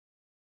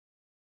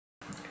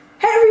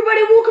Hey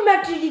everybody, welcome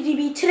back to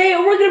DDB. Today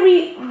we're going to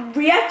be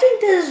reacting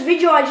to this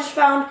video I just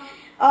found.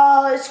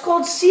 It's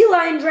called Sea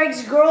Lion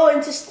Drags Girl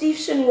into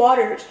Steveston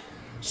Waters.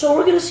 So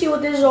we're going to see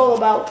what this is all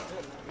about.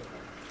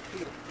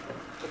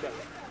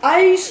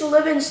 I used to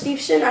live in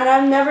Steveston and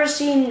I've never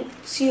seen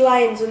sea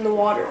lions in the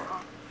water.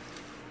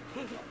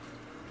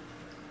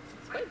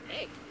 It's quite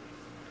big.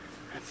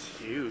 That's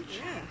huge.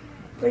 Yeah.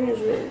 The thing is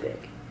really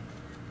big.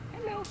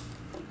 Hello.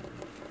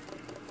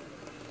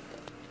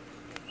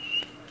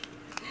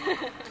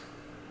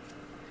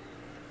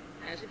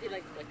 Imagine if you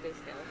like flick this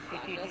tail,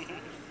 flash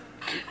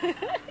us.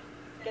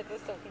 Get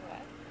this soaking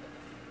wet.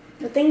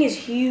 The thing is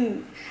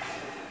huge.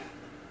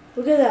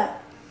 Look at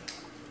that.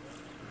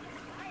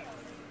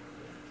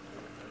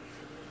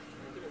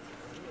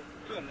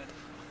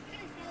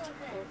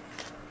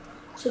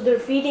 So they're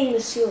feeding the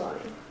sea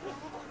lion.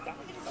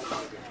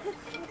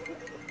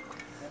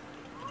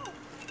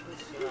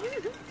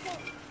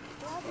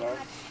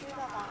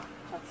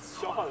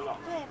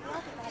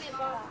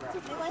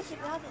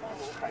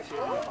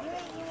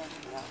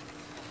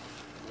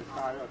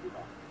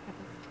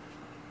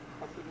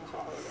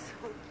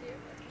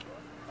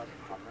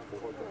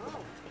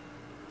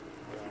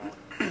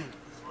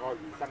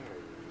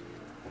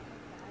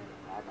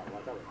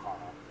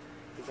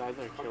 His eyes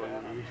are killing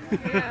me.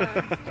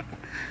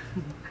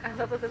 I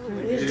love the little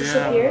He just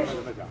disappears.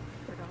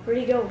 Where'd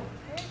he go?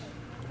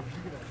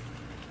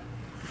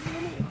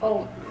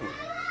 Oh.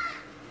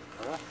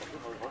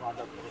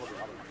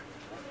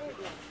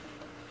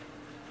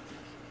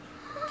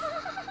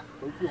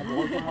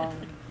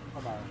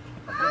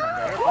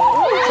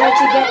 Tried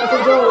to get the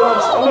door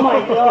once. Oh my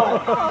god.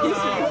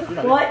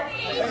 What?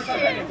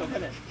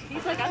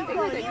 He's like, I'm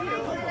bigger than you.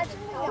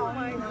 Oh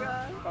my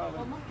god.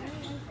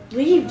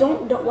 Leave,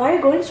 don't, why are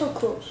you going so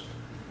close?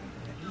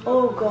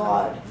 Oh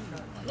god.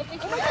 Oh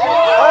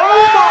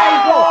my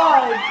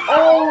god!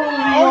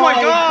 Oh my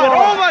god!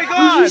 Oh my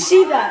god! Did you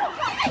see that?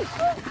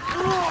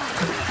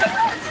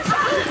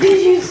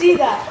 Did you see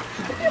that?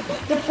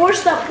 The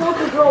force that pulled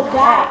the girl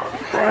back.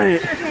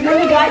 Right. And then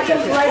the guy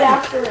jumped right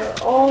after her.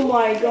 Oh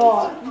my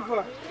god.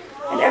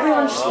 And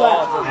everyone just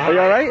left. Are you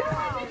alright?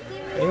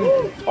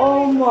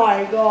 Oh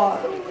my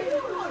god.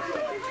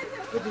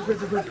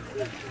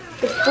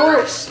 The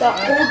force that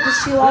pulled the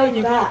sea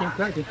lion back.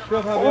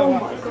 Oh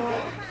my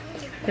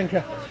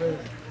god.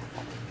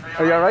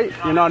 Are you alright?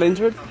 You're not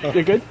injured?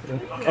 You're good?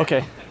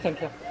 Okay.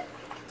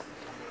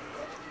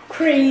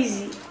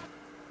 Crazy.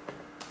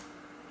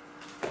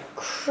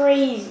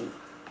 Crazy.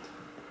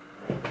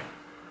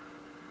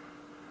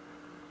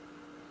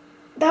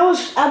 That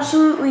was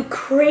absolutely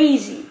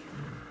crazy.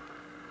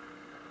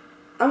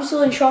 I'm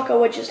still in shock at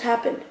what just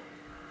happened.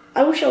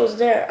 I wish I was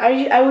there.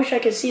 I wish I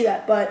could see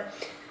that, but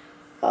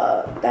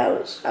that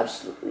was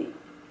absolutely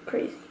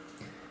crazy.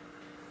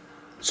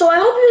 So I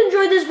hope you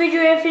enjoyed this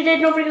video. If you did,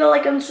 don't forget to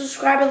like and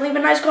subscribe and leave a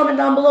nice comment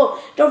down below.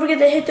 Don't forget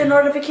to hit the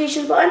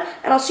notifications button,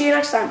 and I'll see you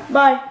next time.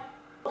 Bye.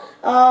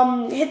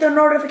 Hit the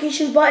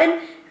notifications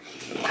button.